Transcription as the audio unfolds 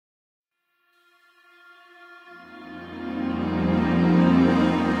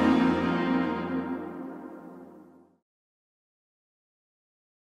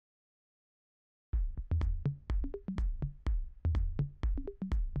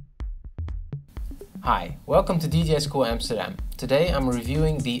Hi, welcome to DJ School Amsterdam. Today I'm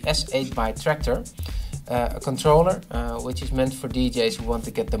reviewing the S8 by Traktor, a controller which is meant for DJs who want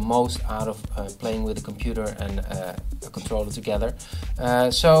to get the most out of playing with a computer and a controller together.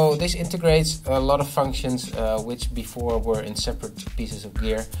 So this integrates a lot of functions which before were in separate pieces of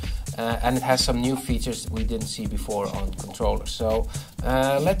gear, and it has some new features we didn't see before on controllers. So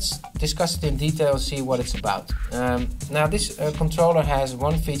let's discuss it in detail and see what it's about. Now this controller has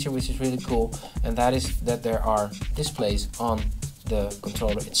one feature which is really cool, and that is that there are displays on the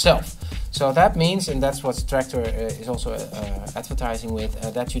controller itself. So that means, and that's what Traktor is also advertising with,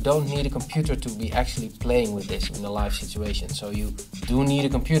 that you don't need a computer to be actually playing with this in a live situation. So you do need a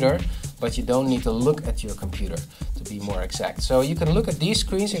computer, but you don't need to look at your computer, to be more exact. So you can look at these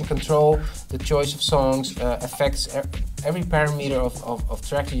screens and control the choice of songs, effects, every parameter of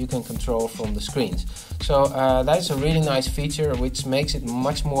Traktor you can control from the screens. So that is a really nice feature which makes it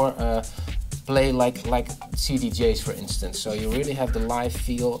much more play like CDJs, for instance. So you really have the live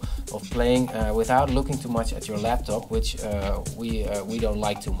feel of playing without looking too much at your laptop, which we don't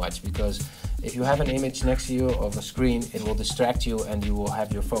like too much, because if you have an image next to you of a screen, it will distract you and you will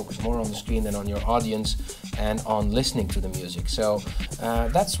have your focus more on the screen than on your audience and on listening to the music. So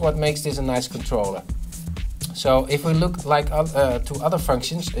that's what makes this a nice controller. So if we look to other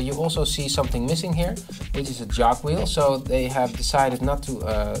functions, you also see something missing here, which is a jog wheel. So they have decided not to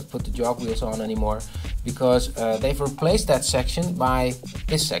put the jog wheels on anymore, because they've replaced that section by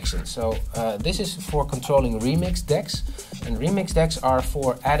this section. So this is for controlling remix decks, and remix decks are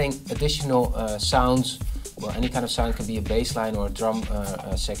for adding additional sounds. Well, any kind of sound, can be a bass line or a drum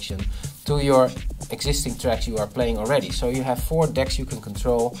section, to your existing tracks you are playing already. So you have 4 decks you can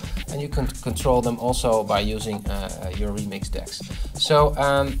control, and you can control them also by using your remix decks. So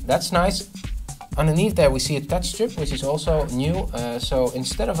that's nice. Underneath there we see a touch strip, which is also new. So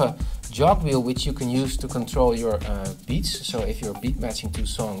instead of a jog wheel which you can use to control your beats, so if you're beat matching 2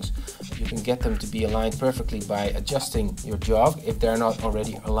 songs, you can get them to be aligned perfectly by adjusting your jog if they're not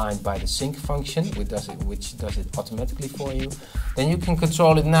already aligned by the sync function, which does it automatically for you. Then you can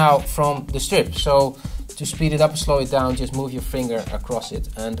control it now from the strip. So to speed it up or slow it down, just move your finger across it,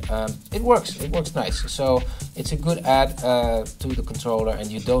 and it works nice. So it's a good add to the controller, and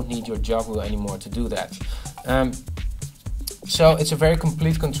you don't need your jog wheel anymore to do that. So it's a very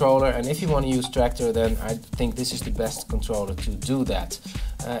complete controller, and if you want to use Traktor, then I think this is the best controller to do that.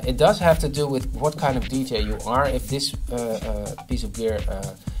 It does have to do with what kind of DJ you are, if this piece of gear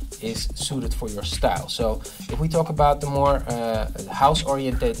is suited for your style. So if we talk about the more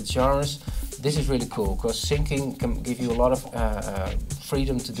house-orientated genres, this is really cool, because syncing can give you a lot of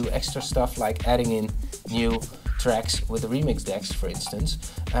freedom to do extra stuff, like adding in new tracks with the remix decks, for instance.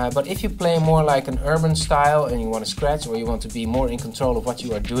 But if you play more like an urban style and you want to scratch, or you want to be more in control of what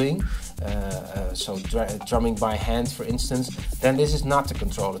you are doing, so drumming by hand, for instance, then this is not the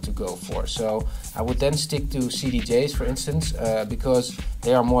controller to go for. So I would then stick to CDJs, for instance, because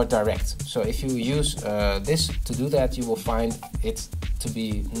they are more direct. So if you use this to do that, you will find it to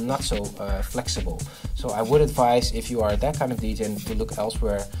be not so flexible. So I would advise, if you are that kind of DJ, to look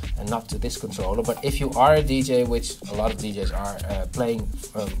elsewhere and not to this controller. But if you are a DJ, which a lot of DJs are, playing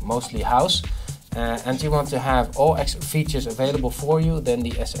mostly house, and you want to have all extra features available for you, then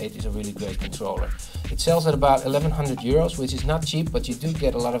the S8 is a really great controller. It sells at about 1100 euros, which is not cheap, but you do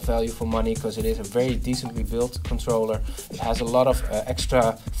get a lot of value for money, because it is a very decently built controller. It has a lot of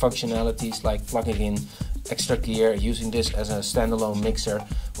extra functionalities, like plugging in extra gear, using this as a standalone mixer,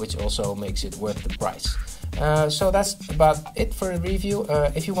 which also makes it worth the price. So that's about it for the review.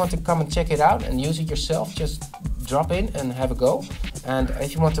 If you want to come and check it out and use it yourself, just drop in and have a go. And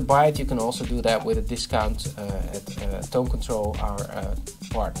if you want to buy it, you can also do that with a discount at Tone Control, our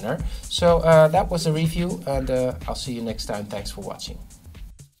partner. So that was the review, and I'll see you next time. Thanks for watching.